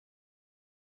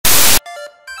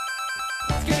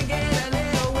Gonna get a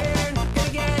little weird, gonna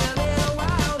get a little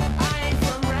wild. I ain't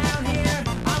from around here,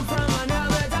 I'm from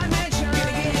another dimension.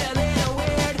 Gonna get a little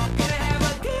weird, gonna have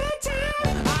a good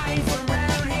time. I ain't from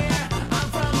around here, I'm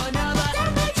from another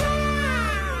dimension.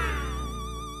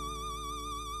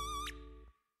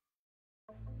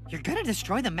 You're gonna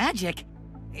destroy the magic?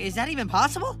 Is that even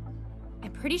possible?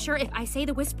 I'm pretty sure if I say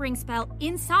the whispering spell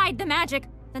inside the magic,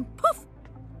 then poof!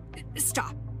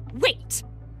 Stop. Wait!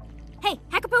 Hey,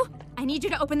 Hackapoo, I need you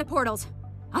to open the portals.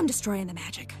 I'm destroying the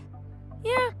magic.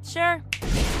 Yeah, sure.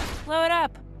 Blow it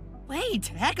up.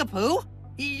 Wait, Hackapoo!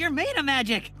 You're made of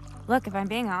magic! Look, if I'm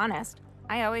being honest,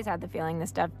 I always had the feeling this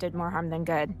stuff did more harm than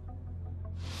good.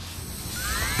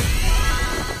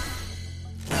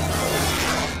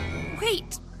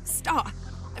 Wait, stop.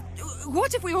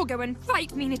 What if we all go and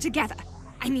fight Mina together?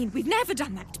 I mean, we've never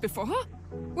done that before.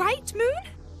 Right, Moon?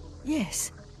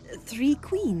 Yes, 3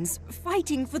 queens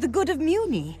fighting for the good of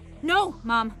Muni. No,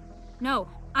 Mom. No,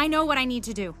 I know what I need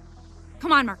to do.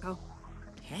 Come on, Marco.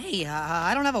 Hey,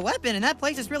 I don't have a weapon, and that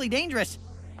place is really dangerous.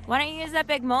 Why don't you use that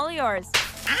big mole of yours?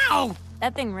 Ow!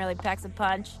 That thing really packs a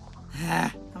punch.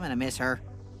 I'm gonna miss her.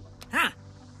 Huh?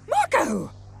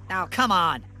 Marco! Now, come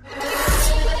on.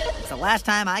 It's the last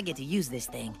time I get to use this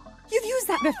thing. You've used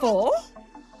that before?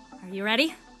 Are you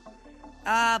ready?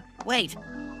 Wait.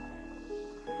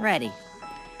 Ready.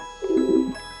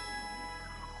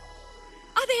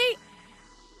 Are they...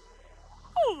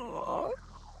 Oh.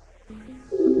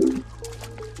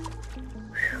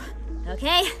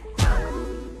 Okay.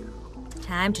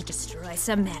 Time to destroy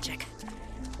some magic.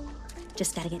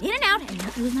 Just gotta get in and out and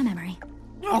not lose my memory.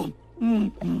 Oh.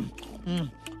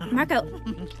 Marco,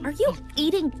 are you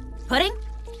eating pudding?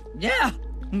 Yeah,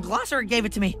 Glosser gave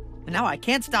it to me, and now I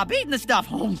can't stop eating the stuff.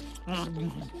 I'm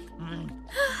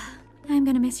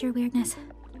gonna miss your weirdness.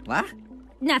 What?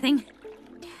 Nothing.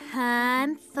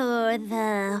 Time for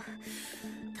the...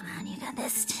 Come on, you got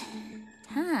this.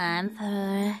 Time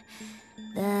for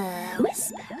the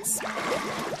whisper.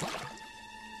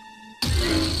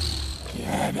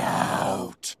 Get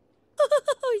out.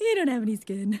 You don't have any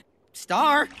skin.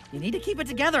 Star, you need to keep it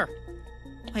together.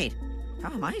 Wait, how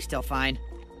am I still fine?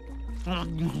 Star!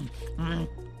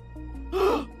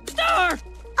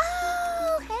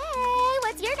 Oh, hey,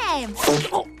 what's your name?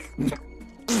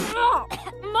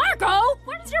 Marco,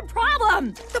 what is your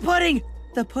problem? The pudding!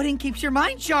 The pudding keeps your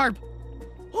mind sharp.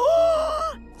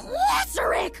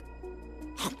 Lazaric!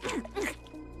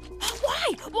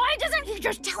 Why? Why doesn't he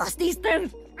just tell us these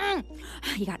things?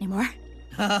 You got any more?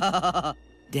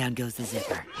 Down goes the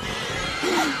zipper.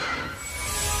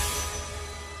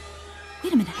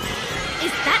 Wait a minute.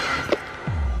 Is that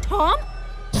Tom?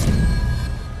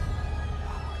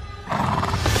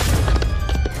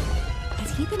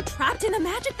 Has he been trapped in the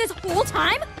magic this whole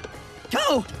time?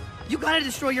 Go! You gotta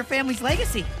destroy your family's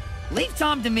legacy. Leave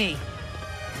Tom to me.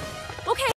 Okay.